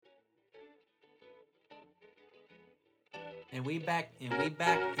And we back, and we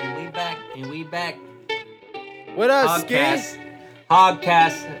back, and we back, and we back. What up, Hogcast. Ski?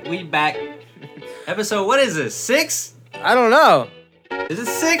 Hogcast, we back. Episode, what is this? 6? I don't know. Is it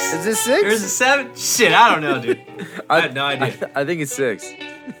 6? Is this 6? Or is it 7? Shit, I don't know, dude. I have no idea. I think it's 6.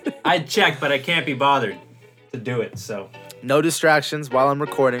 I checked, but I can't be bothered to do it, so. No distractions while I'm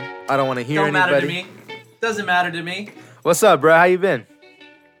recording. I don't want to hear Don't anybody. matter to me. Doesn't matter to me. What's up, bro? How you been?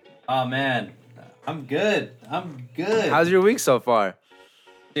 Oh, man. I'm good. How's your week so far?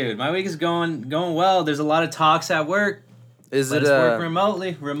 Dude, my week is going well. There's a lot of talks at work. Is Let's work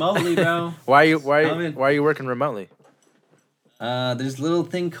remotely, bro. why are you working remotely? There's a little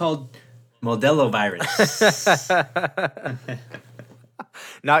thing called Modelo virus.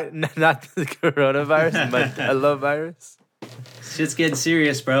 not the coronavirus, Modelo virus. Shit's getting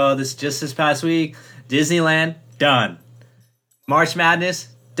serious, bro. This past week, Disneyland done. March Madness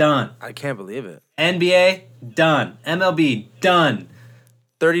done. I can't believe it. NBA done. MLB done.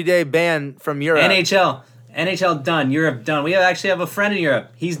 30-day ban from Europe. NHL done. Europe done. We actually have a friend in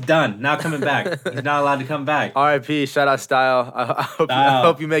Europe. He's done. Not coming back. He's not allowed to come back. R.I.P. Shout out Style. I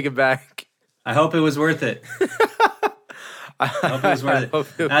hope you make it back. I hope it was worth it. I hope it was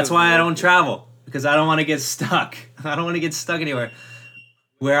worth it. That's why I don't travel, because I don't want to get stuck. I don't want to get stuck anywhere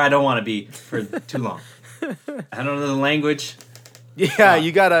where I don't want to be for too long. I don't know the language. Yeah,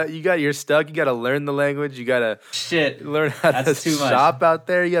 you're stuck. You gotta learn the language. You gotta learn how to shop out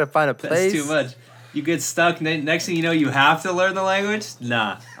there. You gotta find a place. That's too much. You get stuck. Next thing you know, you have to learn the language.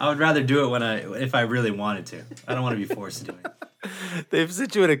 Nah, I would rather do it if I really wanted to. I don't want to be forced to do it. They've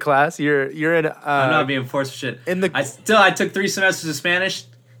sent you in a class. You're in. I'm not being forced for shit. I took 3 semesters of Spanish.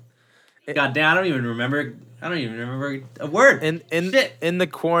 God damn, I don't even remember a word. In the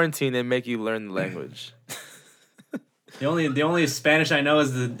quarantine, they make you learn the language. The only Spanish I know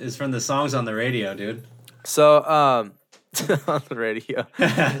is from the songs on the radio, dude. So on the radio.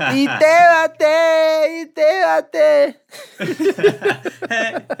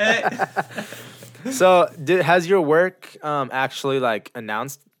 So has your work actually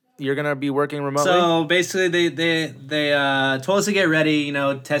announced you're gonna be working remotely? So basically, they told us to get ready,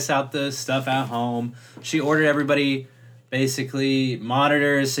 test out the stuff at home. She ordered everybody basically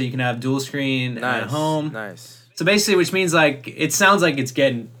monitors so you can have dual screen at home. Nice. So basically, which means it sounds like it's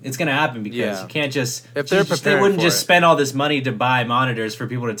gonna happen, because you can't just if they wouldn't just spend all this money to buy monitors for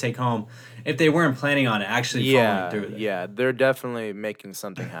people to take home if they weren't planning on actually following through with it. Yeah, they're definitely making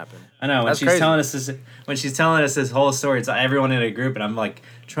something happen. I know when she's telling us this whole story, it's like everyone in a group, and I'm like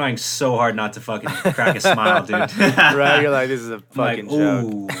trying so hard not to fucking crack a smile, dude. Right? You're like, this is a fucking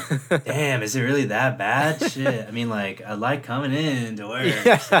joke. Ooh, damn, is it really that bad? Shit. I mean, I like coming in to work.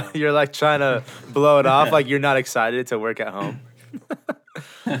 Yeah, so. You're trying to blow it off, you're not excited to work at home.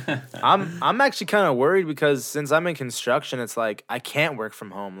 I'm actually kind of worried, because since I'm in construction, it's I can't work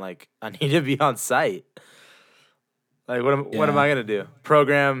from home. I need to be on site. What am I gonna do?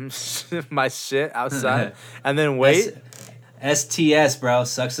 Program my shit outside and then wait? STS, bro,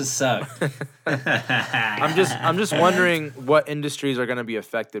 sucks to suck. I'm just wondering what industries are gonna be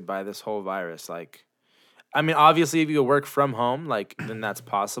affected by this whole virus. I mean, obviously, if you work from home, then that's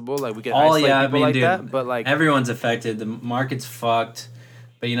possible. We can isolate people that. But everyone's affected. The market's fucked.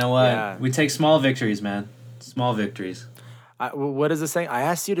 But you know what? Yeah. We take small victories, man. Small victories. What is this saying? I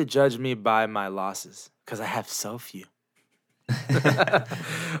asked you to judge me by my losses, because I have so few.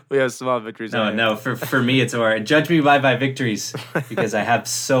 We have small victories. No. For me, it's judge me by my victories, because I have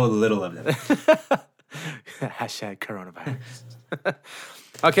so little of them. Hashtag coronavirus.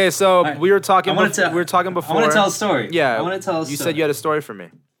 Okay, so we were talking. We were talking before. I want to tell a story. Yeah, I want to tell a story. You said you had a story for me.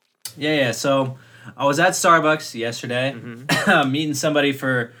 Yeah. So I was at Starbucks yesterday, meeting somebody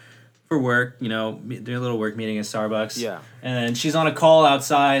for work. Doing a little work meeting at Starbucks. Yeah. And she's on a call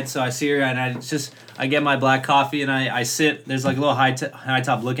outside, so I see her, and I get my black coffee, and I sit. There's a little high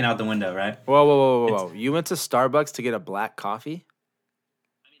top looking out the window, right? Whoa! You went to Starbucks to get a black coffee?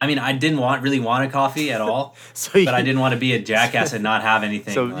 I mean, I didn't really want a coffee at all, but I didn't want to be a jackass and not have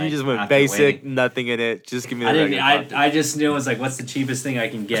anything. So you just went basic, nothing in it. Just give me the regular coffee. I just knew it was what's the cheapest thing I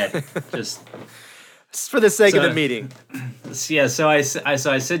can get? Just for the sake of the meeting. Yeah, so I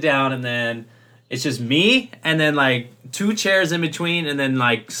sit down, and then it's just me, and then 2 chairs in between, and then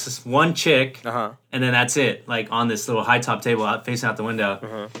one chick, and then that's it. On this little high top table facing out the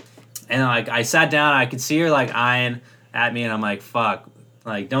window, and I sat down, I could see her eyeing at me, and I'm like, fuck.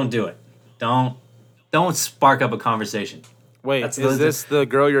 Don't do it. Don't spark up a conversation. Wait, is this the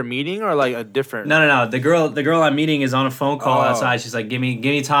girl you're meeting, or a different? No. The girl I'm meeting is on a phone call outside. She's like, give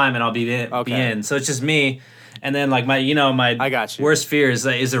me time and I'll be in. So it's just me. And then like my I got you. worst fear is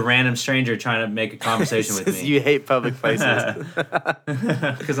a random stranger trying to make a conversation with me. You hate public places.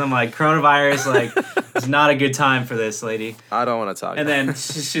 Because I'm like, coronavirus, like, it's not a good time for this lady. I don't want to talk. And then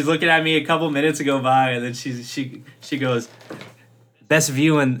she's looking at me a couple minutes to go by, and then she goes, best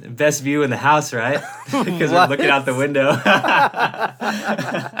view in the house, right? Because we're looking out the window.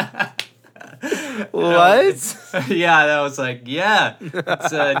 What? Yeah, that was like, yeah.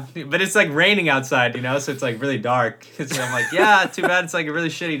 But it's like raining outside, so it's like really dark. So I'm like, yeah, too bad it's like a really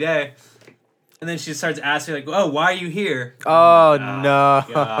shitty day. And then she starts asking like, oh, why are you here? Oh, like, no.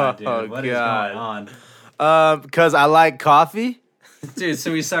 God, dude, what is going on? Because I like coffee. Dude,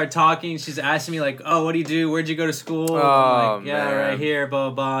 so we start talking. She's asking me like, oh, what do you do? Where'd you go to school? Oh, I'm like, yeah, man. right here, blah,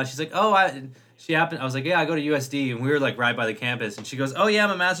 blah, blah. She's like, oh, I was like, yeah, I go to USD. And we were like right by the campus. And she goes, oh, yeah,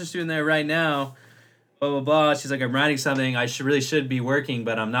 I'm a master's student there right now. Blah, blah, blah. She's like, I'm writing something. I really should be working,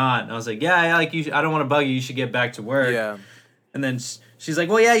 but I'm not. And I was like, yeah, like you. I don't want to bug you. You should get back to work. Yeah. And then she's like,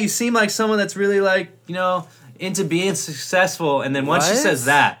 well, yeah, you seem like someone that's really like, into being successful. And then once she says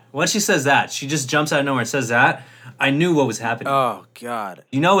that, she just jumps out of nowhere and says that. I knew what was happening. Oh, God.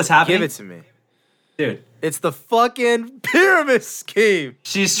 You know what's happening? Give it to me. Dude. It's the fucking pyramid scheme.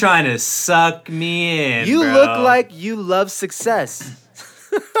 She's trying to suck me in, You bro. look like you love success.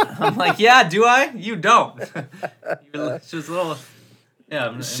 I'm like, yeah, do I? You don't. She was a little...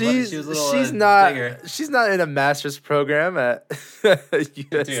 Yeah, she's she was a little she's not bigger. she's not in a master's program at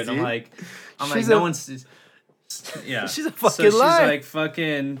USD. Dude, I'm like She's no one's... Yeah. She's a fucking so she's lie. like,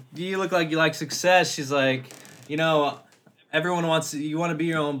 fucking, you look like you like success. She's like, everyone you want to be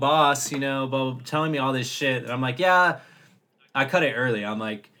your own boss, blah, blah, telling me all this shit. And I'm like, yeah, I cut it early. I'm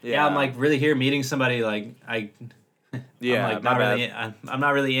like, yeah, I'm like really here meeting somebody. Like, I'm like, I'm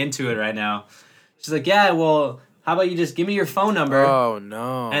not really into it right now. She's like, yeah, well, how about you just give me your phone number? Oh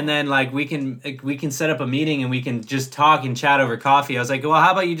no! And then like we can set up a meeting and we can just talk and chat over coffee. I was like, well,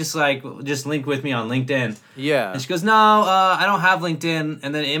 how about you just link with me on LinkedIn? Yeah. And she goes, no, I don't have LinkedIn.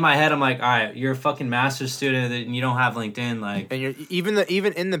 And then in my head, I'm like, all right, you're a fucking master's student and you don't have LinkedIn, like. And you're even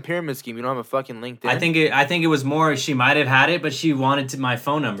in the pyramid scheme, you don't have a fucking LinkedIn. I think it was more she might have had it, but she wanted my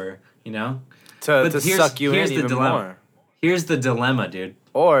phone number, to suck you in even more. Here's the dilemma, dude.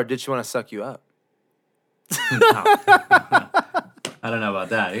 Or did she want to suck you up? I don't know about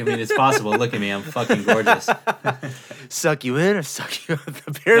that. I mean, it's possible. Look at me. I'm fucking gorgeous. Suck you in or suck you up?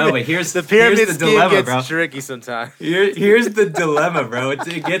 The pyramid, no, but here's the pyramid here's the scheme dilemma, gets bro. tricky sometimes. Here's the dilemma, bro.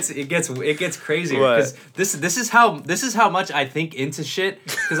 It gets crazier because this is how much I think into shit.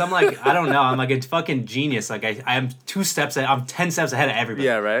 Because I'm like, I don't know. I'm like a fucking genius. Like I am 2 steps ahead. I'm 10 steps ahead of everybody.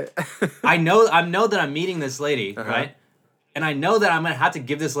 Yeah, right. I know that I'm meeting this lady, right? And I know that I'm gonna have to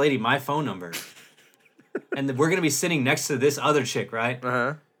give this lady my phone number. And we're gonna be sitting next to this other chick, right?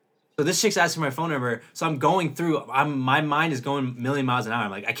 So this chick's asking my phone number. So I'm going through. My mind is going a million miles an hour.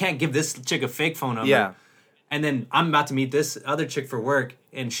 I'm like, I can't give this chick a fake phone number. Yeah. And then I'm about to meet this other chick for work,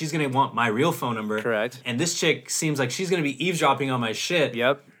 and she's gonna want my real phone number. Correct. And this chick seems like she's gonna be eavesdropping on my shit.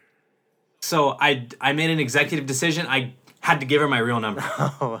 Yep. So I made an executive decision. I had to give her my real number.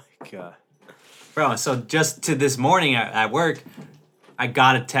 Oh my god. Bro, so just to this morning at work, I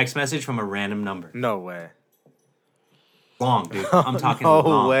got a text message from a random number. No way. Long, dude. I'm talking no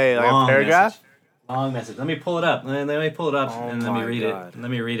long. way. Like long a paragraph? Message. Long message. Let me pull it up. Let me pull it up and let me read it.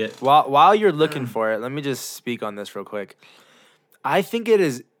 Let me read it. While you're looking for it, let me just speak on this real quick. I think it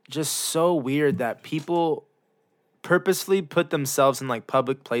is just so weird that people purposely put themselves in like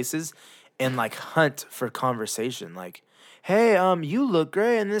public places and like hunt for conversation. Like, hey, you look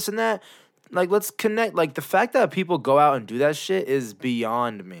great and this and that. Like, let's connect. Like, the fact that people go out and do that shit is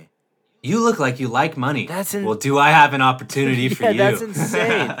beyond me. You look like you like money. Well, do I have an opportunity for you? That's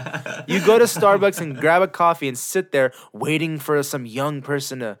insane. You go to Starbucks and grab a coffee and sit there waiting for some young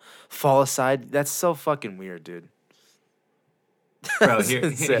person to fall aside. That's so fucking weird, dude. Bro,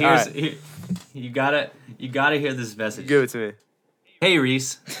 you gotta hear this message. Give it to me. Hey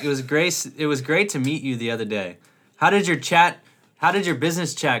Reese, it was great to meet you the other day. How did your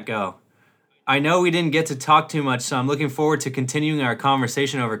business chat go? I know we didn't get to talk too much, so I'm looking forward to continuing our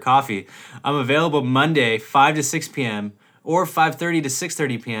conversation over coffee. I'm available Monday, 5 to 6 p.m., or 5:30 to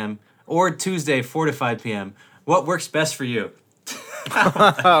 6:30 p.m., or Tuesday, 4 to 5 p.m. What works best for you?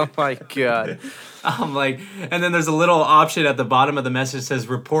 Oh, my God. I'm like, and then there's a little option at the bottom of the message that says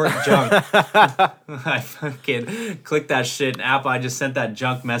report junk. I fucking clicked that shit. And Apple, I just sent that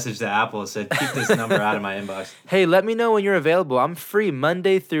junk message to Apple. It said, keep this number out of my inbox. Hey, let me know when you're available. I'm free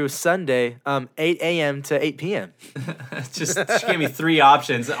Monday through Sunday, 8 a.m. to 8 p.m. Just she gave me 3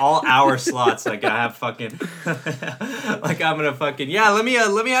 options, all hour slots. Like I have fucking, like I'm gonna fucking let me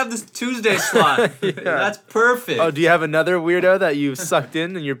have this Tuesday slot. Yeah. That's perfect. Oh, do you have another weirdo that you sucked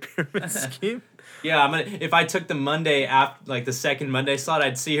in your pyramid scheme? Yeah, if I took the Monday after, like the second Monday slot,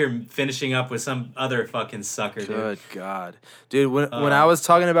 I'd see her finishing up with some other fucking sucker, dude. Good God, dude. When I was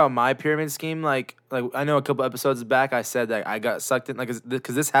talking about my pyramid scheme, like I know a couple episodes back, I said that I got sucked in, like,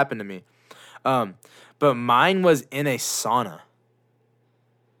 because this happened to me. But mine was in a sauna.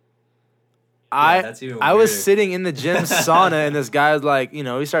 That's even I was sitting in the gym sauna, and this guy was like,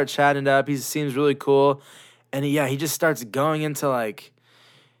 we start chatting it up. He seems really cool, and he just starts going into like,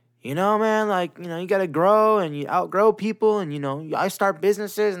 man, like, you got to grow and you outgrow people, and I start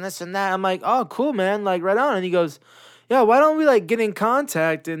businesses and this and that. I'm like, oh, cool, man, like right on. And he goes, yeah, why don't we like get in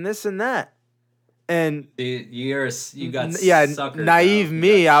contact and this and that. And you got sucker. Naive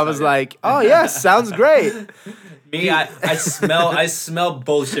me, I was like, oh yeah, sounds great. Me, I smell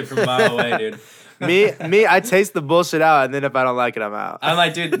bullshit from a mile away, dude. Me, I taste the bullshit out, and then if I don't like it, I'm out. I'm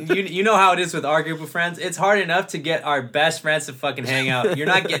like, dude, you know how it is with our group of friends? It's hard enough to get our best friends to fucking hang out. You're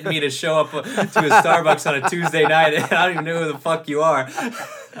not getting me to show up to a Starbucks on a Tuesday night, and I don't even know who the fuck you are.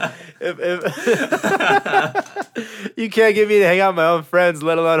 You can't get me to hang out with my own friends,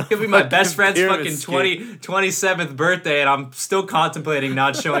 let alone... It'll be my best friend's fucking 27th birthday, and I'm still contemplating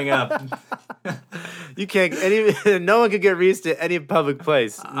not showing up. You can't... no one can get Reese to any public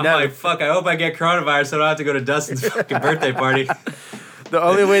place. I'm like, fuck, I hope I get coronavirus so I don't have to go to Dustin's fucking birthday party. The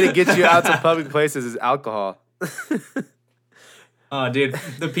only way to get you out to public places is alcohol. Oh, dude,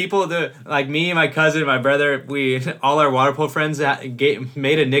 the people, like me and my cousin and my brother, all our water polo friends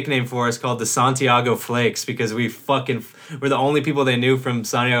made a nickname for us called the Santiago Flakes because we're the only people they knew from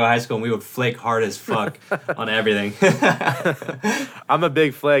Santiago High School, and we would flake hard as fuck on everything. I'm a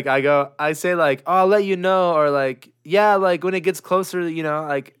big flake. I say like, oh, I'll let you know, or like, yeah, like when it gets closer,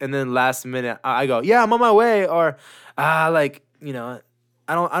 like, and then last minute I go, yeah, I'm on my way, or like,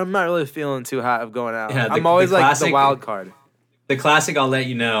 I'm not really feeling too hot of going out. Yeah, I'm always like the wild card. The classic "I'll let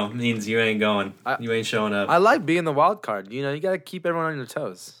you know" means you ain't going. You ain't showing up. I like being the wild card. You got to keep everyone on your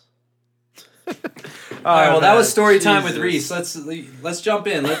toes. All right, well, that was story time with Reese. Let's jump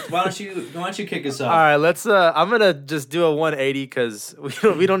in. Why don't you kick us off? All right, let's. I'm gonna just do a 180 because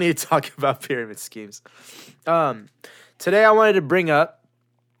we don't need to talk about pyramid schemes. Today I wanted to bring up.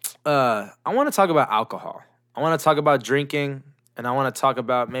 I want to talk about alcohol. I want to talk about drinking, and I want to talk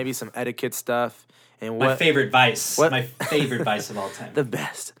about maybe some etiquette stuff. And my favorite vice. My favorite vice of all time. The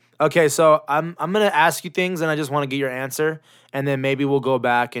best. Okay, so I'm gonna ask you things, and I just want to get your answer, and then maybe we'll go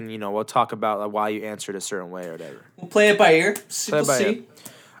back and we'll talk about like why you answered a certain way or whatever. We'll play it by ear. We'll see.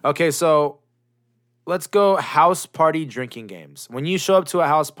 Okay, so let's go house party drinking games. When you show up to a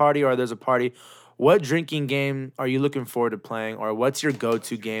house party or there's a party, what drinking game are you looking forward to playing, or what's your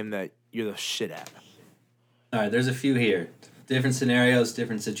go-to game that you're the shit at? All right, there's a few here. Different scenarios,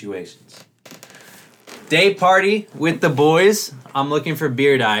 different situations. Day party with the boys. I'm looking for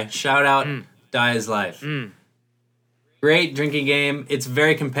Beer Die. Shout out, Die is Life. Great drinking game. It's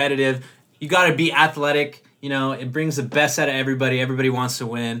very competitive. You got to be athletic. It brings the best out of everybody. Everybody wants to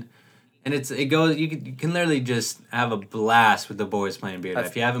win, and it goes. You can literally just have a blast with the boys playing Beer Die.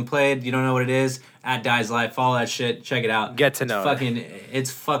 If you haven't played, you don't know what it is. At Die's Life, follow that shit. Check it out. Get to know.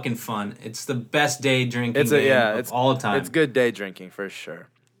 It's fucking fun. It's the best day drinking game of all time. It's good day drinking for sure.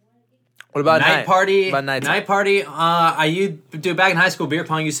 What about night party? About night party. Back in high school, beer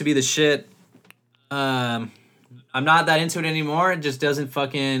pong used to be the shit. I'm not that into it anymore. It just doesn't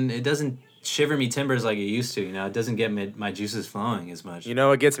shiver me timbers like it used to. It doesn't get my juices flowing as much. You know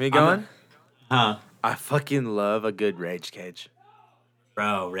what gets me going? I fucking love a good Rage Cage.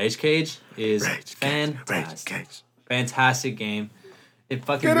 Bro, Rage Cage is fantastic. Rage Cage. Fantastic game. It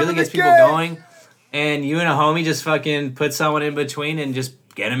fucking really gets people going. And you and a homie just fucking put someone in between and just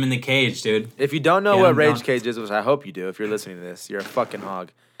get him in the cage, dude. If you don't know what Rage Cage is, which I hope you do if you're listening to this, you're a fucking hog.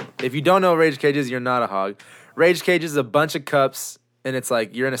 If you don't know what Rage Cage is, you're not a hog. Rage Cage is a bunch of cups, and it's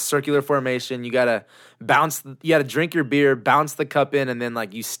like you're in a circular formation. You gotta drink your beer, bounce the cup in, and then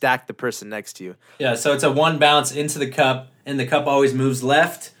like you stack the person next to you. Yeah, so it's a one bounce into the cup, and the cup always moves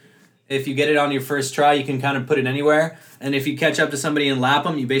left. If you get it on your first try, you can kind of put it anywhere. And if you catch up to somebody and lap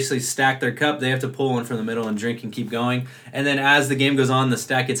them, you basically stack their cup. They have to pull one from the middle and drink and keep going. And then as the game goes on, the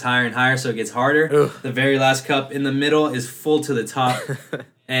stack gets higher and higher, so it gets harder. Ugh. The very last cup in the middle is full to the top.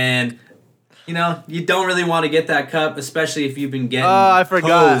 And You know, you don't really want to get that cup, especially if you've been getting. Oh, I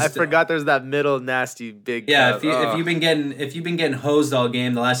forgot. Hosed. I forgot. There's that middle nasty big. Yeah, cup. if you've been getting hosed all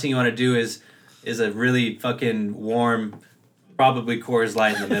game, the last thing you want to do is a really fucking warm, probably Coors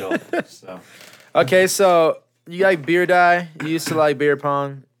Light in the middle. So. Okay, so you like beer die. You used to like beer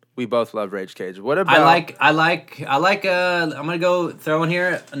pong. We both love Rage Cage. What about? I like. I'm gonna go throw one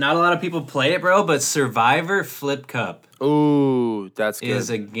here. Not a lot of people play it, bro, but Survivor Flip Cup. Ooh, that's good.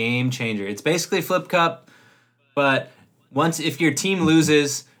 Is a game changer. It's basically Flip Cup, but if your team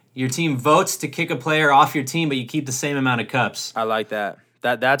loses, your team votes to kick a player off your team, but you keep the same amount of cups. I like that.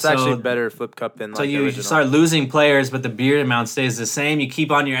 That's actually better Flip Cup than so like you original. Start losing players, but the beer amount stays the same. You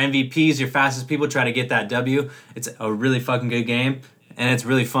keep on your MVPs, your fastest people, try to get that W. It's a really fucking good game, and it's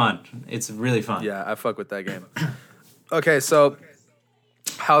really fun. It's really fun. Yeah, I fuck with that game. Okay, so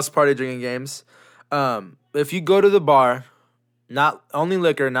house party drinking games. If you go to the bar, not only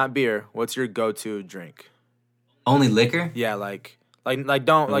liquor, not beer, what's your go-to drink? Only liquor? Yeah,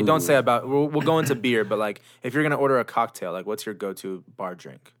 don't say about. We'll go into beer, but like if you're gonna order a cocktail, like what's your go-to bar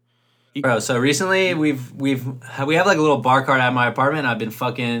drink? Bro, so recently we have like a little bar cart at my apartment. I've been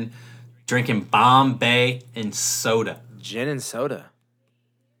fucking drinking Bombay and soda. Gin and soda.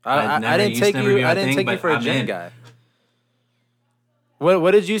 I didn't take you for a gin guy.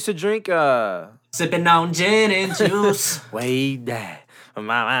 What did you used to drink? Sipping on gin and juice. Way that.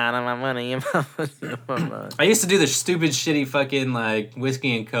 My money. I used to do the stupid, shitty fucking like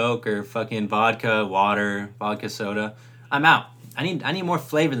whiskey and Coke or fucking vodka, water, vodka soda. I'm out. I need more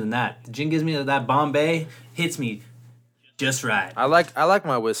flavor than that. The gin gives me that Bombay, hits me just right. I like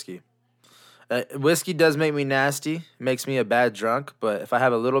my whiskey. Whiskey does make me nasty, makes me a bad drunk, but if I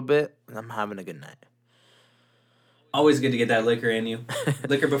have a little bit, I'm having a good night. Always good to get that liquor in you.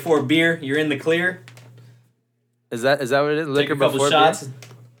 Liquor before beer, you're in the clear. Is that what it is? Liquor Take a couple before shots. beer?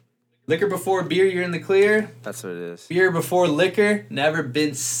 Liquor before beer, you're in the clear. That's what it is. Beer before liquor, never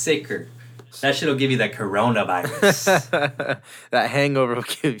been sicker. That shit'll give you that coronavirus. That hangover will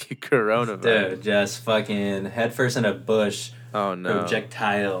give you coronavirus. Dude, just fucking head first in a bush. Oh no.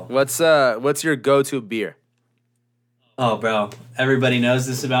 Projectile. What's your go-to beer? Oh, bro. Everybody knows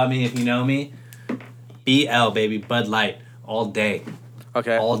this about me if you know me. BL, baby. Bud Light. All day.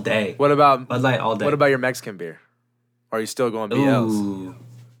 Okay. All day. What about Bud Light all day. What about your Mexican beer? Or are you still going BLs? Ooh.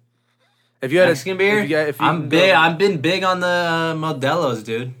 If you had Mexican beer? I've been big on the Modelo's,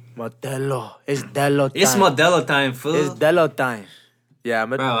 dude. Modelo. It's Delo time. It's Modelo time, fool. It's Delo time. Yeah,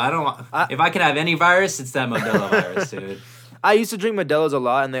 bro, if I can have any virus, it's that Modelo virus, dude. I used to drink Modelo's a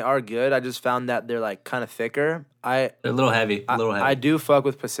lot, and they are good. I just found that they're like kind of thicker. They're a little heavy. I do fuck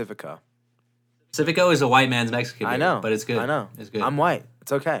with Pacifico. Pacifico is a white man's Mexican beer. I know, but it's good. I know, it's good. I'm white.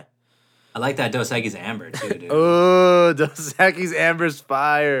 It's okay. I like that Dos Equis Amber too, dude. Oh, Dos Equis Amber's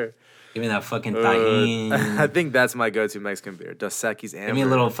fire. Give me that fucking tajin. I think that's my go-to Mexican beer. Dos Equis Amber. Give me a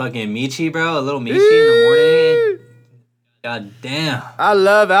little fucking Michi, bro. A little Michi in the morning. God damn. I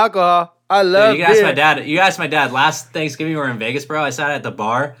love alcohol. I love beer. You asked my dad last Thanksgiving we were in Vegas, bro. I sat at the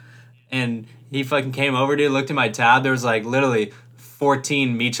bar and he fucking came over, dude, looked at my tab. There was like literally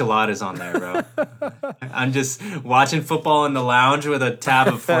 14 micheladas on there, bro. I'm just watching football in the lounge with a tab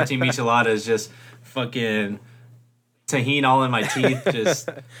of 14 micheladas, just fucking tahini all in my teeth, just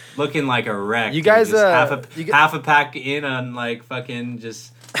looking like a wreck. You guys, half a pack in on like fucking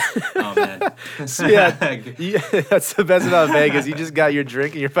just. Oh man. Yeah, that's the best about Vegas. You just got your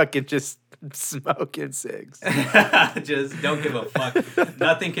drink and you're fucking just smoking cigs. Just don't give a fuck.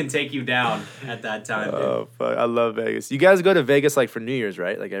 Nothing can take you down at that time. Oh fuck! I love Vegas. You guys go to Vegas like for New Year's,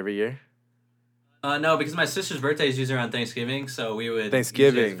 right? Like every year? No, because my sister's birthday is usually around Thanksgiving, so we would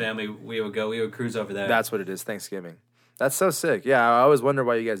Thanksgiving. As a family, we would cruise over there. That's what it is, Thanksgiving. That's so sick. Yeah, I always wonder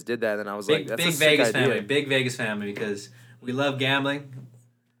why you guys did that, and I was like, that's big a sick Vegas idea. family, big Vegas family, because we love gambling,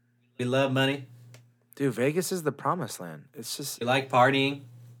 we love money, dude. Vegas is the promised land. It's just we like partying.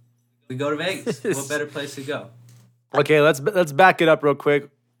 We go to Vegas. What better place to go? Okay, let's back it up real quick.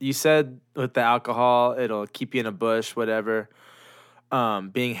 You said with the alcohol, it'll keep you in a bush, whatever.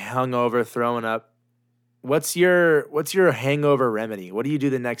 Being hungover, throwing up. What's your hangover remedy? What do you do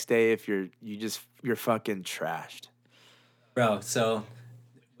the next day if you're fucking trashed? Bro, so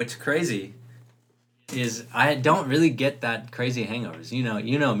what's crazy is I don't really get that crazy hangovers. You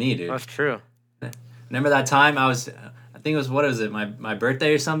know me, dude. That's true. Remember that time I think it was, what was it, my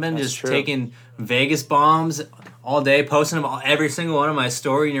birthday or something? That's just true. taking Vegas bombs all day, posting them every single one of my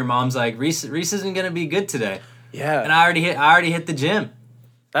story, and your mom's like, Reese isn't gonna be good today. Yeah. And I already hit the gym.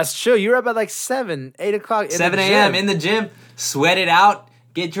 That's true. You were up at like 7, 8 o'clock. 7 a.m. in the gym, sweat it out,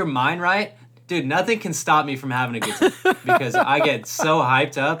 get your mind right. dude, nothing can stop me from having a good time because I get so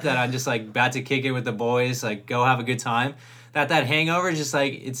hyped up that I'm just like about to kick it with the boys, like go have a good time. That hangover is just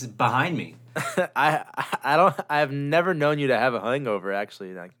like it's behind me. I've never known you to have a hangover,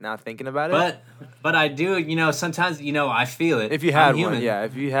 actually, like now thinking about it. But I do, you know, sometimes, you know, I feel it. If you had I'm human. one, yeah,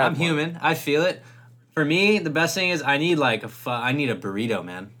 if you had I'm human. I feel it. For me, the best thing is I need like I need a burrito,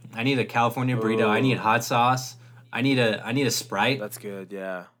 man. I need a California burrito. I need hot sauce. I need a Sprite. That's good,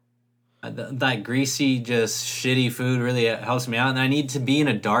 yeah. That greasy, just shitty food really helps me out, and I need to be in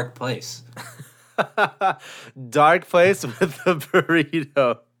a dark place. Dark place with a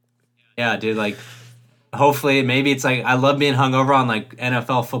burrito. Yeah, dude, like, hopefully, maybe it's like, I love being hungover on, like,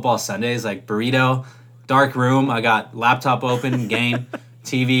 NFL football Sundays, like, burrito, dark room, I got laptop open, game,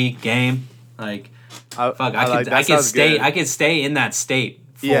 TV, game, like, I could stay in that state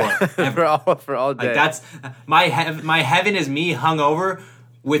for all day. Like, that's, my heaven is me hungover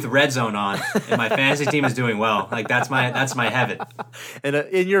with Red Zone on, and my fantasy team is doing well. Like, that's my heaven. And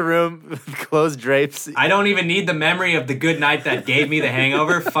in your room, closed drapes. I don't even need the memory of the good night that gave me the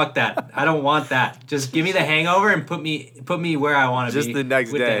hangover. Fuck that. I don't want that. Just give me the hangover and put me where I want to be. Just the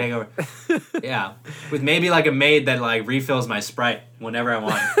next with day. The hangover. Yeah, with maybe like a maid that like refills my Sprite whenever I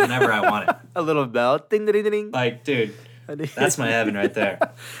want it. A little bell, ding ding ding ding. Like, dude, that's my heaven right there.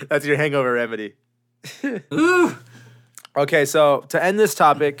 That's your hangover remedy. Ooh. Okay, so to end this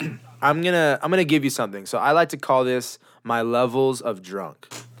topic, I'm gonna give you something. So I like to call this my levels of drunk,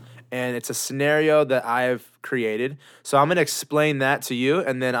 and it's a scenario that I've created. So I'm gonna explain that to you,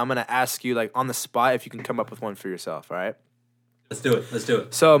 and then I'm gonna ask you like on the spot if you can come up with one for yourself. All right? Let's do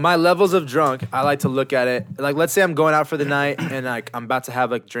it. So my levels of drunk, I like to look at it like, let's say I'm going out for the night and like I'm about to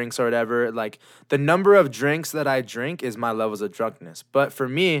have like drinks or whatever. Like the number of drinks that I drink is my levels of drunkenness. But for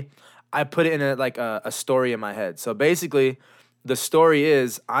me, I put it in a story in my head. So basically, the story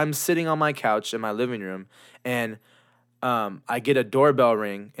is I'm sitting on my couch in my living room, and I get a doorbell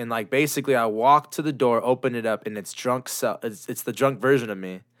ring, and like basically I walk to the door, open it up, and it's it's the drunk version of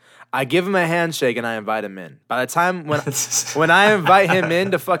me. I give him a handshake and I invite him in. By the time when I invite him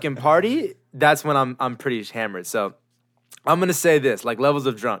in to fucking party, that's when I'm pretty hammered. So I'm gonna say this, like levels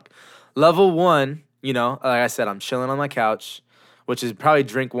of drunk. Level 1, you know, like I said, I'm chilling on my couch, which is probably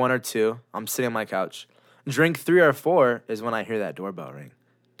drink 1 or 2. I'm sitting on my couch. Drink 3 or 4 is when I hear that doorbell ring.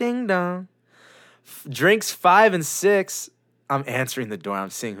 Ding dong. Drinks 5 and 6, I'm answering the door. I'm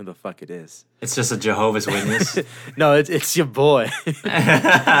seeing who the fuck it is. It's just a Jehovah's Witness. No, it's your boy.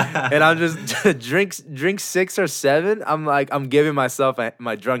 And I'm just drink 6 or 7. I'm giving myself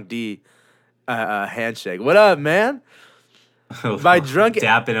my drunk D handshake. What up, man? By drunk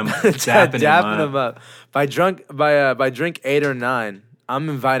dapping him up. By drink 8 or 9, I'm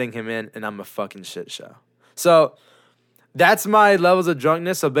inviting him in, and I'm a fucking shit show. So that's my levels of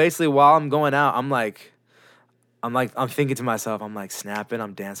drunkenness. So basically, while I'm going out, I'm thinking to myself, I'm like snapping,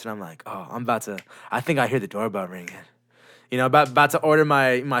 I'm dancing, I'm like, oh, I think I hear the doorbell ringing. You know, about to order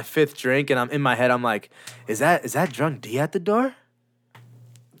my 5th drink, and I'm in my head, I'm like, is that drunk D at the door?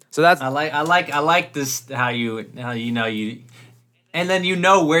 So that's I like this how you know you, and then you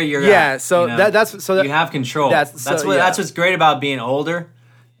know where you're at. Yeah, so you know? that's so that, you have control. That's what's great about being older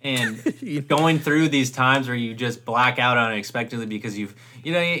and going through these times where you just black out unexpectedly because you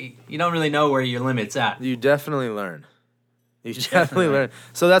don't really know where your limit's at. You definitely learn. You definitely learn.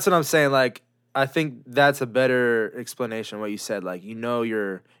 So that's what I'm saying. Like, I think that's a better explanation of what you said. Like, you know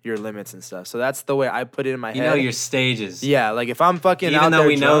your limits and stuff. So that's the way I put it in my head. You know your stages. Yeah, like if I'm fucking out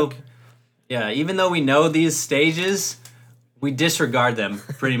there drunk. Even though we know these stages, we disregard them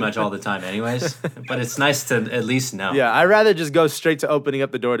pretty much all the time anyways. But it's nice to at least know. Yeah, I'd rather just go straight to opening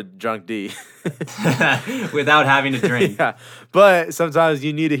up the door to drunk D. Without having to drink. Yeah, but sometimes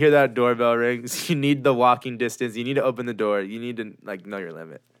you need to hear that doorbell ring. You need the walking distance. You need to open the door. You need to like know your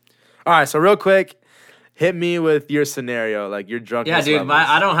limit. All right, so real quick, hit me with your scenario, like your drunkenness. Yeah, dude,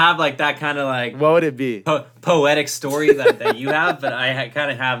 I don't have like that kind of like. What would it be? Poetic story that you have, but I kind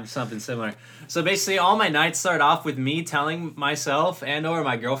of have something similar. So basically, all my nights start off with me telling myself and or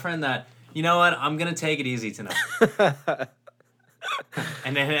my girlfriend that, you know what, I'm gonna take it easy tonight.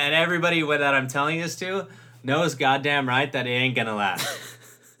 and everybody that I'm telling this to knows goddamn right that it ain't gonna last.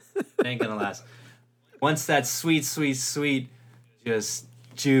 It ain't gonna last. Once that sweet just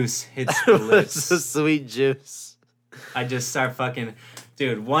juice hits the lips. The sweet juice. I just start fucking,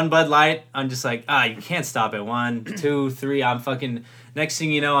 dude, 1 Bud Light, I'm just like, you can't stop at 1, 2, 3, I'm fucking, next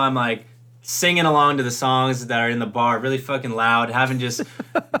thing you know, I'm like singing along to the songs that are in the bar, really fucking loud, having just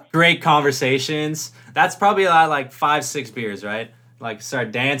great conversations. That's probably like 5, 6 beers, right? Like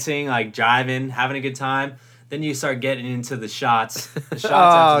start dancing, like jiving, having a good time. Then you start getting into the shots. The shots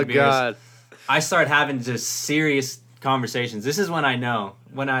after the beers. God. I start having just serious conversations. This is when I know.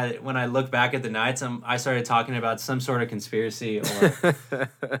 When I look back at the nights, I started talking about some sort of conspiracy or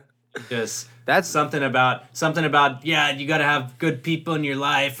just that's something about yeah, you got to have good people in your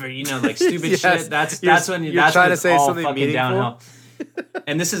life, or like stupid yes, shit. That's when you're that's trying when to it's say all something fucking meaningful? downhill.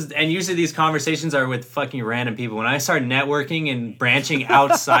 And usually these conversations are with fucking random people. When I start networking and branching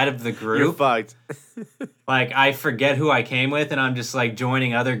outside of the You're group, fucked. like I forget who I came with, and I'm just like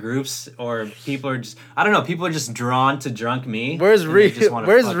joining other groups, or people are just people are just drawn to drunk me. Where's Reese?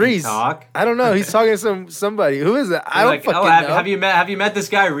 Where's Reese? Talk. I don't know. He's talking to somebody. Who is it? I don't Like, fucking know. have you met this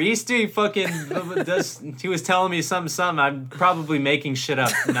guy Reese? Dude, he fucking he was telling me something. I'm probably making shit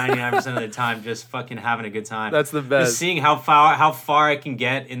up 99% of the time, just fucking having a good time. That's the best. Just seeing how far I can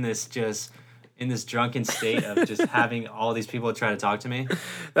get in this drunken state of just having all these people try to talk to me.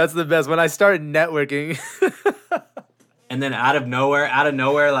 That's the best. When I started networking, and then out of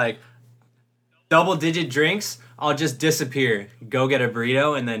nowhere, like double-digit drinks, I'll just disappear, go get a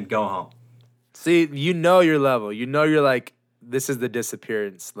burrito, and then go home. see, you know your level. You know you're like, this is the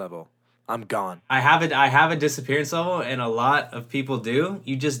disappearance level. I'm gone. I have a disappearance level, and a lot of people do.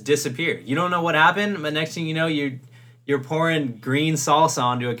 You just disappear. You don't know what happened, but next thing you know, you're pouring green salsa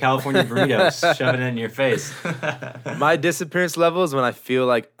onto a California burrito, shoving it in your face. My disappearance level is when I feel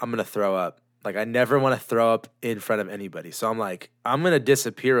like I'm going to throw up. Like, I never want to throw up in front of anybody. So I'm like, I'm going to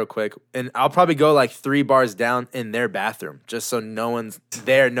disappear real quick. And I'll probably go like 3 bars down in their bathroom just so no one's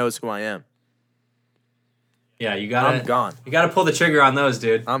there knows who I am. Yeah, I'm gone. You gotta pull the trigger on those,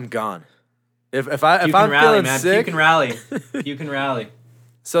 dude. I'm gone. If I'm rally, feeling man. sick. You can rally. You can rally.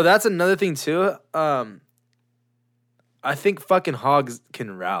 So that's another thing too. I think fucking hogs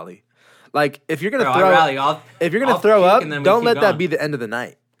can rally. Like, if you're going to throw up, don't let that be the end of the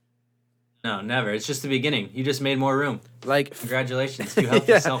night. No, never. It's just the beginning. You just made more room. Like, congratulations. You helped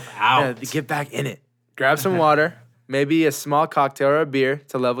yourself out. Yeah, get back in it. Grab some water, maybe a small cocktail or a beer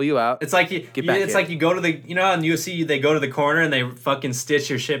to level you out. It's like you go to the, how in UFC they go to the corner and they fucking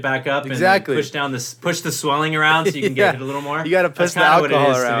stitch your shit back up exactly. and push the swelling around so you can get it a little more. You got to push the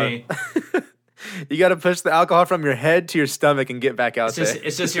alcohol around. You got to push the alcohol from your head to your stomach and get back out there.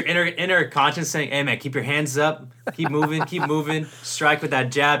 It's just your inner conscience saying, "Hey man, keep your hands up, keep moving, strike with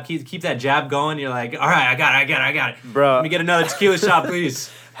that jab, keep that jab going." You're like, "All right, I got it, bro. Let me get another tequila shot,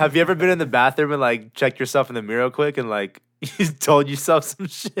 please." Have you ever been in the bathroom and like checked yourself in the mirror quick and like you told yourself some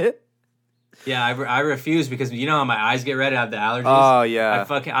shit? Yeah, I refuse because how my eyes get red. I have the allergies. Oh yeah.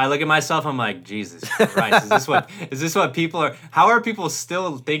 I look at myself. I'm like, Jesus Christ. Is this what people are? How are people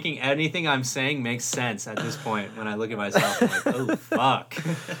still thinking anything I'm saying makes sense at this point? When I look at myself, I'm like, oh fuck.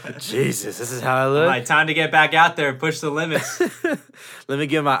 Jesus, this is how I look. Right, time to get back out there, push the limits. Let me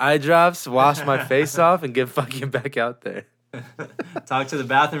get my eye drops, wash my face off, and get fucking back out there. Talk to the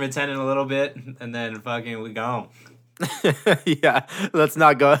bathroom attendant a little bit, and then fucking we go home. Yeah, let's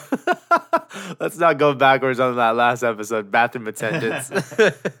not go backwards on that last episode. Bathroom attendants. All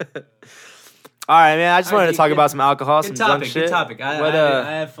right, man. I just wanted to talk about some alcohol, some drunk shit. Good topic. I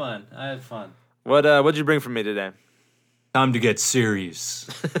had fun. What'd you bring for me today? Time to get serious.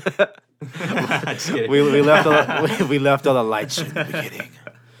 Just kidding. We left all the light shit in the beginning.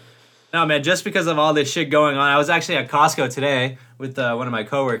 No, man. Just because of all this shit going on, I was actually at Costco today with one of my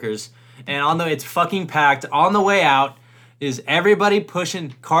coworkers. And although it's fucking packed, on the way out is everybody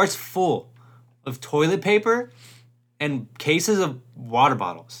pushing carts full of toilet paper and cases of water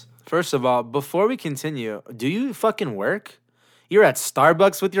bottles. First of all, before we continue, do you fucking work? You're at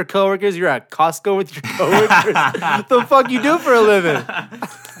Starbucks with your coworkers. You're at Costco with your coworkers. What the fuck you do for a living?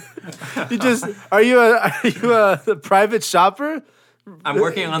 Are you a private shopper? I'm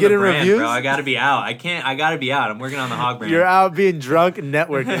working on the brand, reviews? Bro. I gotta be out. I gotta be out. I'm working on the hog brand. You're out being drunk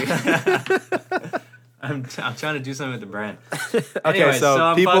networking. I'm trying to do something with the brand. Okay, anyway,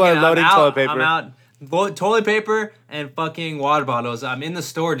 so people are loading toilet paper. I'm out. Toilet paper and fucking water bottles. I'm in the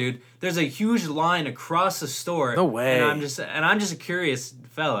store, dude. There's a huge line across the store. No way. And I'm just a curious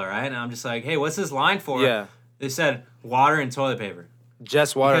fella, right? And I'm just like, hey, what's this line for? Yeah. They said water and toilet paper.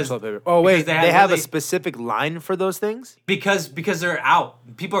 Just water and toilet paper. Oh wait, they have a specific line for those things? Because they're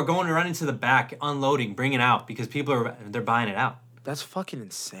out. People are going to run into the back, unloading, bringing out because they're buying it out. That's fucking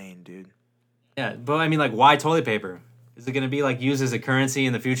insane, dude. Yeah, but I mean, like, why toilet paper? Is it going to be like used as a currency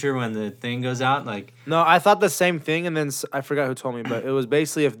in the future when the thing goes out? Like, no, I thought the same thing, and then I forgot who told me, but it was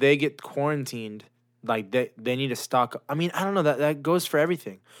basically if they get quarantined, like they need to stock. I mean, I don't know, that goes for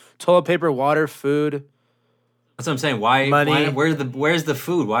everything: toilet paper, water, food. That's what I'm saying. Why? Money. Where's the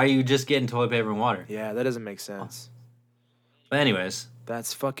food? Why are you just getting toilet paper and water? Yeah, that doesn't make sense. But anyways,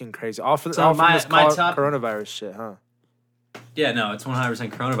 that's fucking crazy. All from this coronavirus shit, huh? Yeah, no, it's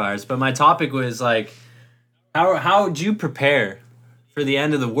 100% coronavirus. But my topic was like, how would you prepare for the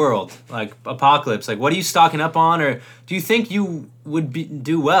end of the world, like apocalypse? Like, what are you stocking up on, or do you think you would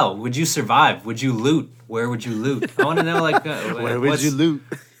do well? Would you survive? Would you loot? Where would you loot? I want to know, like, where would you loot?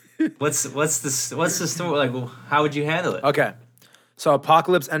 what's the story? Like, well, how would you handle it? Okay, so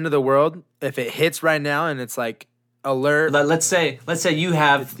apocalypse, end of the world. If it hits right now and it's like alert. Let's say you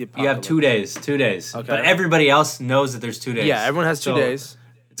have 2 days, okay. But everybody else knows that there's 2 days. Yeah, everyone has 2 days.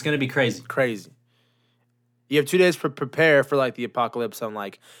 It's gonna be crazy. You have 2 days to prepare for like the apocalypse. On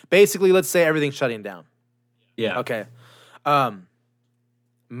like basically, let's say everything's shutting down. Yeah. Okay.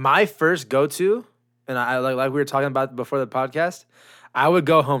 My first go to, and I like we were talking about before the podcast, I would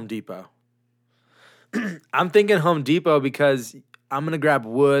go Home Depot. I'm thinking Home Depot because I'm gonna grab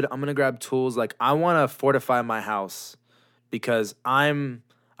wood. I'm gonna grab tools. Like I want to fortify my house because I'm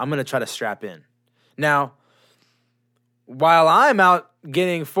gonna try to strap in. Now, while I'm out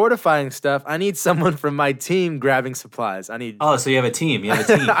getting fortifying stuff, I need someone from my team grabbing supplies. Oh, so you have a team.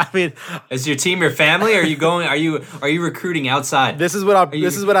 I mean, is your team your family? Or are you going? Are you recruiting outside? This is what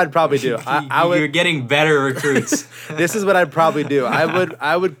I'd probably do. You're getting better recruits. This is what I'd probably do.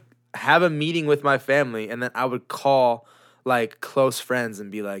 I would have a meeting with my family, and then I would call like close friends and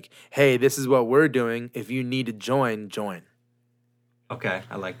be like, "Hey, this is what we're doing. If you need to join." Okay,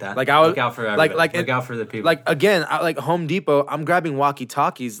 I like that. Like I would look out for everybody. Look out for the people. Like again, like Home Depot, I'm grabbing walkie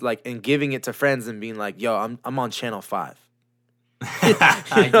talkies like and giving it to friends and being like, "Yo, I'm on channel 5." You know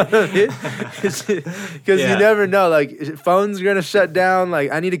what I mean? Because you never know. Like phones are gonna shut down. Like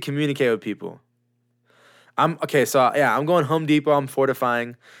I need to communicate with people. I'm going Home Depot. I'm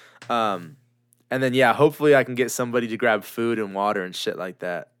fortifying, and then hopefully I can get somebody to grab food and water and shit like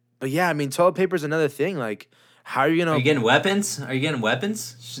that. But yeah, I mean, toilet paper is another thing. Like. How are you gonna? Are you getting weapons?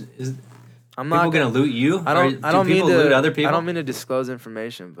 Is I'm not people gonna loot you? I don't mean to loot other people. I don't mean to disclose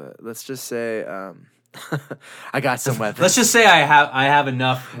information, but let's just say I got some weapons. Let's just say I have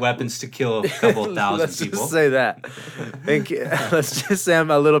enough weapons to kill a couple thousand let's people. Let's just say that. Let's just say I'm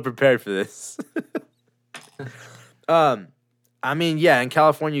a little prepared for this. I mean, in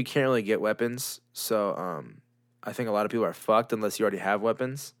California you can't really get weapons, so I think a lot of people are fucked unless you already have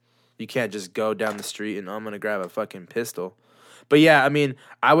weapons. You can't just go down the street and I'm gonna grab a fucking pistol. But yeah, I mean,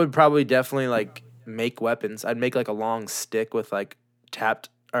 I would probably definitely like make weapons. I'd make like a long stick with like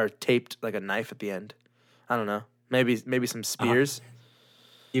taped like a knife at the end. I don't know. Maybe some spears.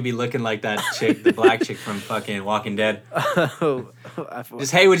 You'd be looking like that chick, the black chick from fucking Walking Dead.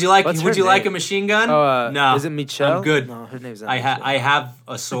 Just hey, would you like a machine gun? No, is it Michelle? I'm good. No, her name's not I have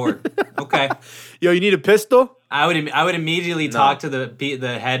a sword. Okay. Yo, you need a pistol? I would immediately talk to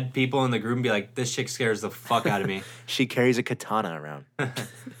the head people in the group and be like, this chick scares the fuck out of me. She carries a katana around.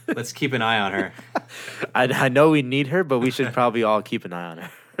 Let's keep an eye on her. I know we need her, but we should probably all keep an eye on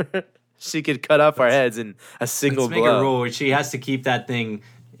her. She could cut off our heads in a single blow. Let's make a rule where she has to keep that thing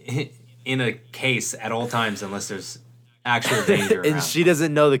in a case at all times unless there's actual danger around. And she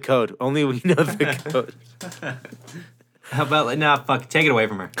doesn't know the code. Only we know the code. How about fuck, take it away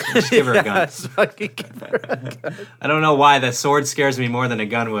from her. Just give her a gun. Fucking give her a gun. I don't know why that sword scares me more than a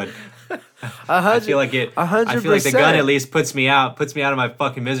gun would. I feel like it. 100%. I feel like the gun at least puts me out of my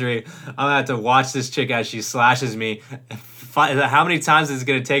fucking misery. I'm gonna have to watch this chick as she slashes me. How many times is it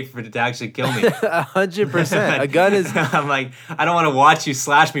gonna take for it to actually kill me? 100%. A gun is. I'm like, I don't want to watch you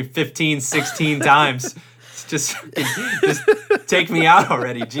slash me 15, 16 times. Just take me out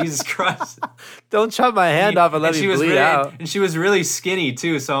already, Jesus Christ! Don't chop my hand off and let me bleed out. And she was really skinny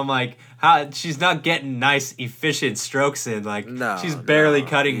too, so I'm like, she's not getting nice, efficient strokes in. Like, she's barely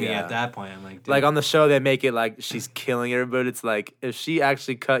cutting me at that point. I'm like, dude. Like on the show, they make it like she's killing her, but it's like if she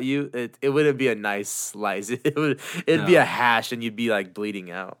actually cut you, it wouldn't be a nice slice. It'd be a hash, and you'd be like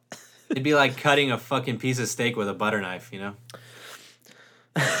bleeding out. It'd be like cutting a fucking piece of steak with a butter knife, you know.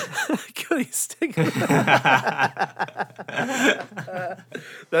 Cutting steak.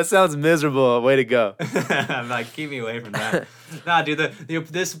 That sounds miserable. Way to go. I'm like, keep me away from that. Nah, dude,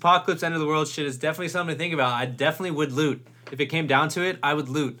 this apocalypse, end of the world shit is definitely something to think about. I definitely would loot. If it came down to it, I would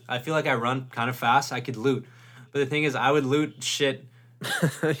loot. I feel like I run kind of fast. I could loot. But the thing is, I would loot shit.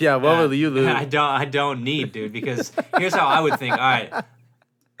 Yeah, what would you loot? I don't need, dude, because here's how I would think. All right.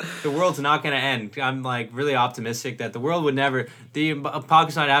 The world's not going to end. I'm like really optimistic that the world would never, the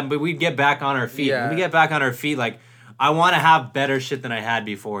apocalypse not happen, but we'd get back on our feet. Yeah. When we get back on our feet, like, I want to have better shit than I had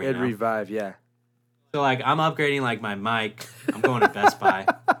before. It'd revive, yeah. So like, I'm upgrading like my mic. I'm going to Best Buy.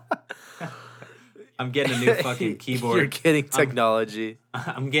 I'm getting a new fucking keyboard. You're getting technology.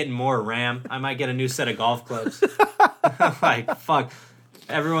 I'm getting more RAM. I might get a new set of golf clubs. Like, fuck.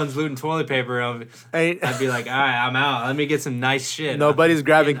 everyone's looting toilet paper, I'd be like, all right, I'm out. Let me get some nice shit. Nobody's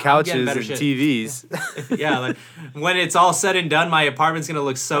grabbing couches and TVs. Yeah, like when it's all said and done, my apartment's gonna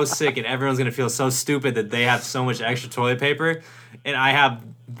look so sick, and everyone's gonna feel so stupid that they have so much extra toilet paper, and I have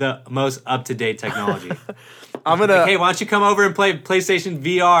the most up-to-date technology. I'm gonna. Like, hey, why don't you come over and play PlayStation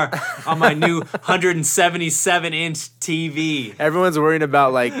VR on my new 177-inch TV? Everyone's worrying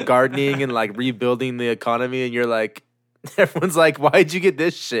about like gardening and like rebuilding the economy, and you're like, everyone's like, why'd you get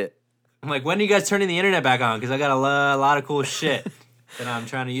this shit? I'm like, when are you guys turning the internet back on? Because I got a lot of cool shit that I'm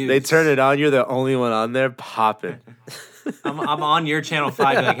trying to use. They turn it on. You're the only one on there popping. I'm on your channel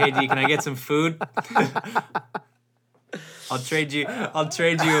 5. Like, hey, D, can I get some food? I'll trade you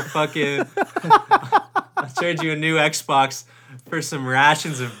a fucking. I'll trade you a new Xbox for some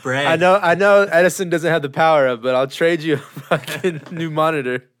rations of bread. I know Edison doesn't have the power up, but I'll trade you a fucking new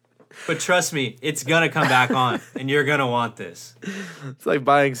monitor. But trust me, it's gonna come back on, and you're gonna want this. It's like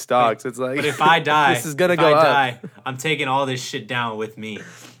buying stocks. It's like, but if I die, this is gonna go up. I'm taking all this shit down with me.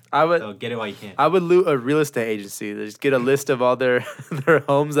 So get it while you can. I would loot a real estate agency. Just get a list of all their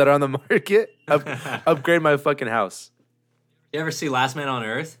homes that are on the market. Upgrade my fucking house. You ever see Last Man on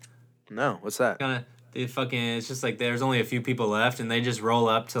Earth? No, what's that? It's just like there's only a few people left, and they just roll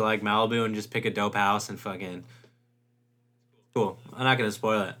up to like Malibu and just pick a dope house and fucking. Cool. I'm not gonna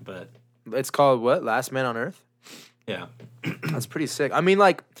spoil it, but it's called what? Last Man on Earth? Yeah. That's pretty sick. I mean,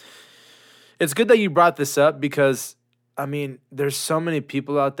 like, it's good that you brought this up because, I mean, there's so many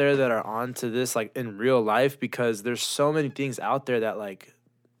people out there that are onto this, like, in real life because there's so many things out there that, like,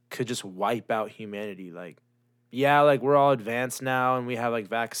 could just wipe out humanity. Like, yeah, like, we're all advanced now and we have, like,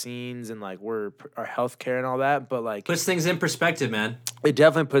 vaccines and, like, our healthcare and all that, but, like... Puts things in perspective, man. It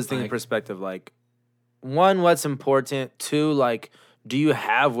definitely puts things in perspective. Like, one, what's important? Two, like, do you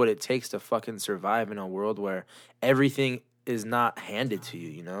have what it takes to fucking survive in a world where everything is not handed to you,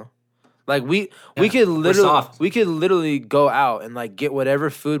 you know? Like, we could literally go out and, like, get whatever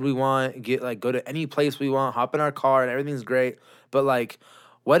food we want, go to any place we want, hop in our car and everything's great. But, like,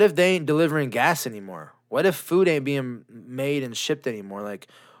 what if they ain't delivering gas anymore? What if food ain't being made and shipped anymore? Like,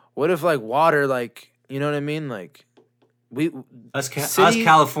 what if, like, water, like, you know what I mean? Like... Us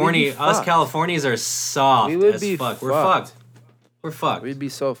Californians are soft. We would be fuck. Fucked. We're fucked. We'd be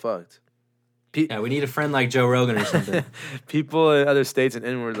so fucked. Yeah, we need a friend like Joe Rogan or something. People in other states and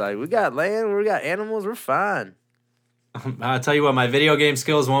inward like, we got land, we got animals, we're fine. I'll tell you what, my video game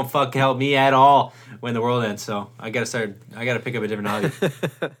skills won't fucking help me at all when the world ends. So I gotta pick up a different hobby.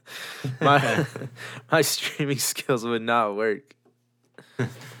 my streaming skills would not work.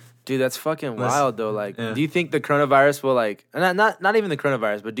 Dude, that's fucking wild though. Like, do you think the coronavirus will like, not even the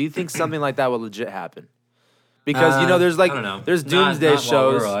coronavirus, but do you think something like that will legit happen? Because you know, there's like, there's doomsday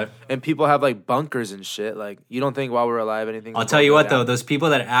shows and people have like bunkers and shit. Like, you don't think while we're alive anything? I'll tell you what though, those people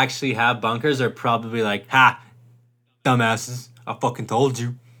that actually have bunkers are probably like, ha, dumbasses, I fucking told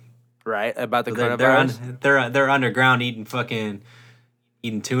you. Right about the coronavirus. They're underground eating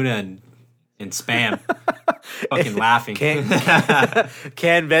tuna and spam. Fucking laughing. Canned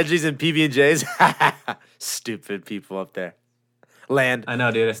veggies and PB&Js. Stupid people up there. Land. I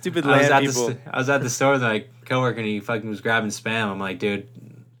know, dude. Stupid land people. I was at the store with my coworker and he fucking was grabbing spam. I'm like, dude,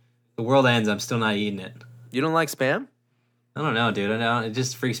 the world ends. I'm still not eating it. You don't like spam? I don't know, dude. I know. It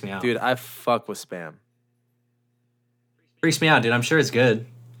just freaks me out. Dude, I fuck with spam. Freaks me out, dude. I'm sure it's good.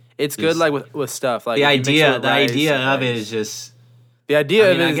 It's good, like with stuff. Like the idea of it is just. The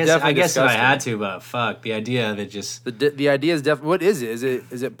idea of it is definitely I guess disgusting. if I had to, but fuck, the idea of it just... The idea is definitely... What is it?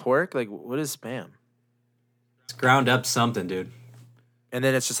 Is it pork? Like, what is spam? It's ground up something, dude. And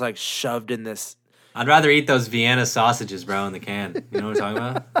then it's just, like, shoved in this... I'd rather eat those Vienna sausages, bro, in the can. You know what I'm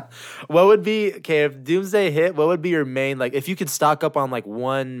talking about? What would be... Okay, if doomsday hit, what would be your main... Like, if you could stock up on, like,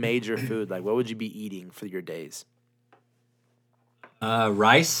 one major food, like, what would you be eating for your days?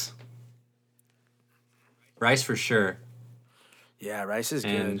 Rice. Rice for sure. Yeah, rice is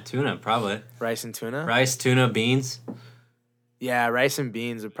good. And tuna, probably. Rice and tuna? Rice, tuna, beans. Yeah, rice and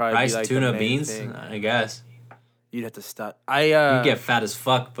beans would probably be like tuna, the main beans, thing. I guess. You'd have to stop. You get fat as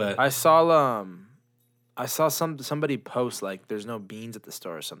fuck, but... I saw somebody post, like, there's no beans at the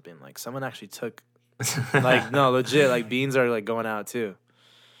store or something. Like, someone actually took... like, no, legit, like, beans are, like, going out, too.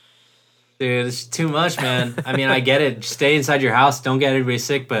 Dude, it's too much, man. I mean, I get it. Stay inside your house. Don't get everybody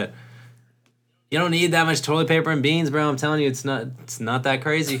sick, but... You don't need that much toilet paper and beans, bro. I'm telling you, it's not that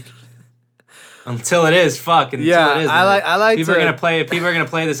crazy. Until it is, fuck. Until it is, I like. People are gonna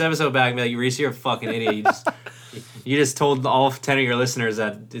play this episode back and be like, "Reese, you're a fucking idiot. You just told all 10 of your listeners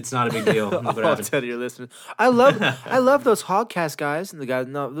that it's not a big deal." All 10 of your listeners. I love those Hogcast guys. And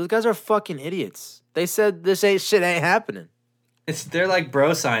those guys are fucking idiots. They said this shit ain't happening. They're like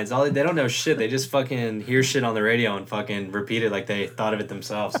bro signs. They don't know shit. They just fucking hear shit on the radio and fucking repeat it like they thought of it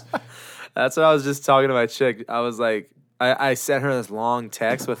themselves. That's what I was just talking to my chick. I was like, I sent her this long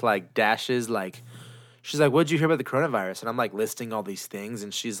text with like dashes, like, she's like, what'd you hear about the coronavirus? And I'm like listing all these things.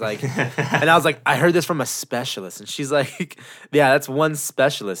 And she's like, and I was like, I heard this from a specialist. And she's like, yeah, that's one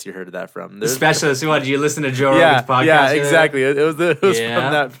specialist you heard that from. The specialist? What, did you listen to Joe Rogan's podcast? Yeah, exactly. It was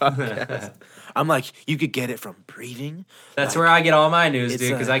from that podcast. I'm like, you could get it from breathing. That's where I get all my news,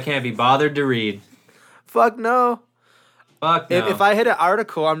 dude, because I can't be bothered to read. Fuck no. Fuck no. If I hit an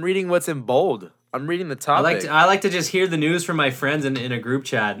article, I'm reading what's in bold. I'm reading the topic. I like to just hear the news from my friends in a group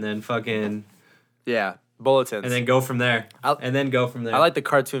chat and then fucking... Yeah, bulletins. And then go from there. I like the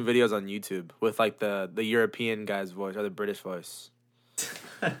cartoon videos on YouTube with like the European guy's voice or the British voice.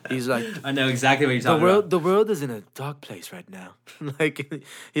 He's like, I know exactly what you're talking about. The world is in a dark place right now. Like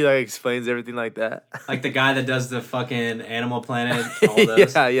he like explains everything like that. Like the guy that does the fucking Animal Planet. All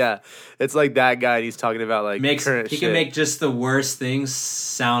those. Yeah. It's like that guy. And he's talking about like current shit. He can make just the worst things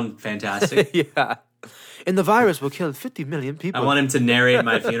sound fantastic. Yeah. And the virus will kill 50 million people. I want him to narrate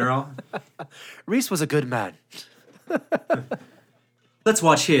my funeral. Reese was a good man. Let's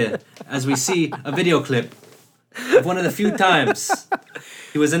watch here as we see a video clip of one of the few times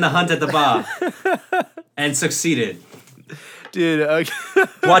he was in the hunt at the bar and succeeded. Dude, okay.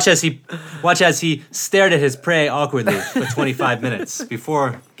 watch as he stared at his prey awkwardly for 25 minutes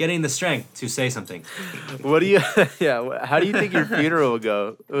before getting the strength to say something. How do you think your funeral will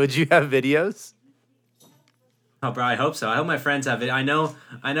go? Would you have videos? Oh, bro, I hope so. I hope my friends have it. I know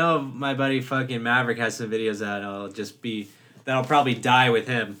my buddy fucking Maverick has some videos that'll probably die with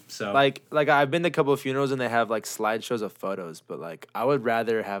him. So like I've been to a couple of funerals and they have like slideshows of photos, but like I would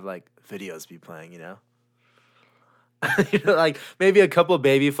rather have like videos be playing, you know? Like maybe a couple of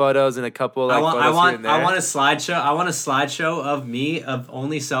baby photos and a couple like photos here and there. I want a slideshow of me of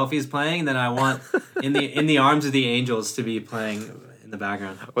only selfies playing. Then I want in the arms of the angels to be playing in the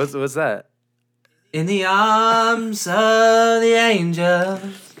background. What's that? In the arms of the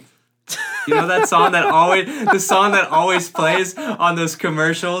angels. You know that song that always plays on those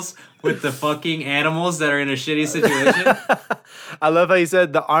commercials with the fucking animals that are in a shitty situation? I love how you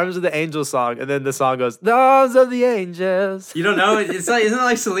said the arms of the angels song, and then the song goes, the arms of the angels. You don't know? Isn't it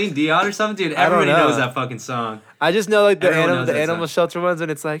like Celine Dion or something? Dude, everybody knows that fucking song. I just know like the animal shelter ones,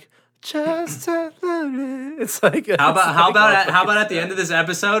 and it's like, just a minute. It's like how about at the end of this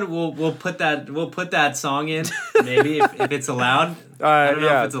episode we'll put that song in maybe if it's allowed. All right, I don't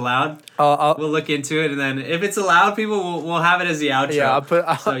know if it's allowed. We'll look into it, and then if it's allowed, people we'll have it as the outro.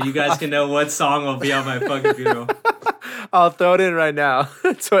 Yeah, so you guys can know what song will be on my fucking funeral. I'll throw it in right now.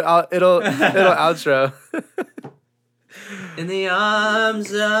 So it'll outro. In the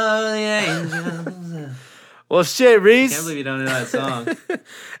arms of the angels. Well, shit, Reese. I can't believe you don't know that song.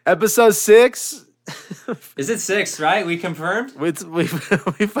 Episode 6. Is it 6, right? We confirmed? We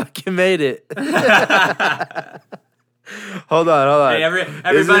fucking made it. Hold on. Hey,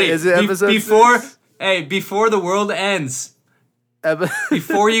 everybody. Is it episode before 6? Hey, before the world ends.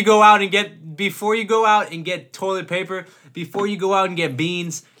 Before you go out and get toilet paper, before you go out and get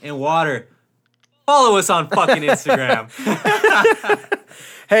beans and water, follow us on fucking Instagram.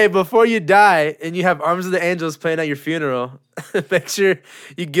 Hey, before you die and you have Arms of the Angels playing at your funeral, make sure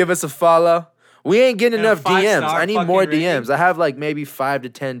you give us a follow. We ain't getting enough DMs. I need more DMs. I have like maybe 5 to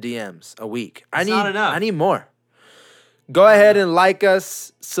 10 DMs a week. Not enough. I need more. Go ahead and like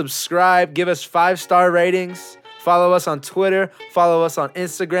us, subscribe, give us 5-star ratings, follow us on Twitter, follow us on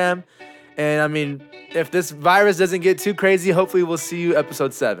Instagram. And I mean, if this virus doesn't get too crazy, hopefully we'll see you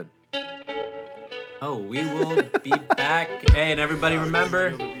episode 7. Oh, we will be back. Hey, and everybody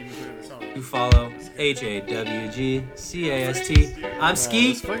remember to follow HAWGCAST. I'm Ski.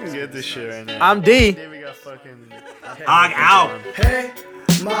 Let's fucking get this shit right now. I'm D. Hog out. Hey,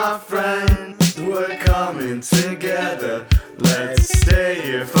 my friends, we're coming together. Let's stay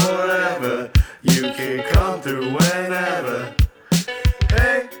here forever. You can come through whenever.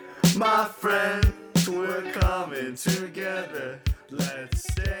 Hey, my friends.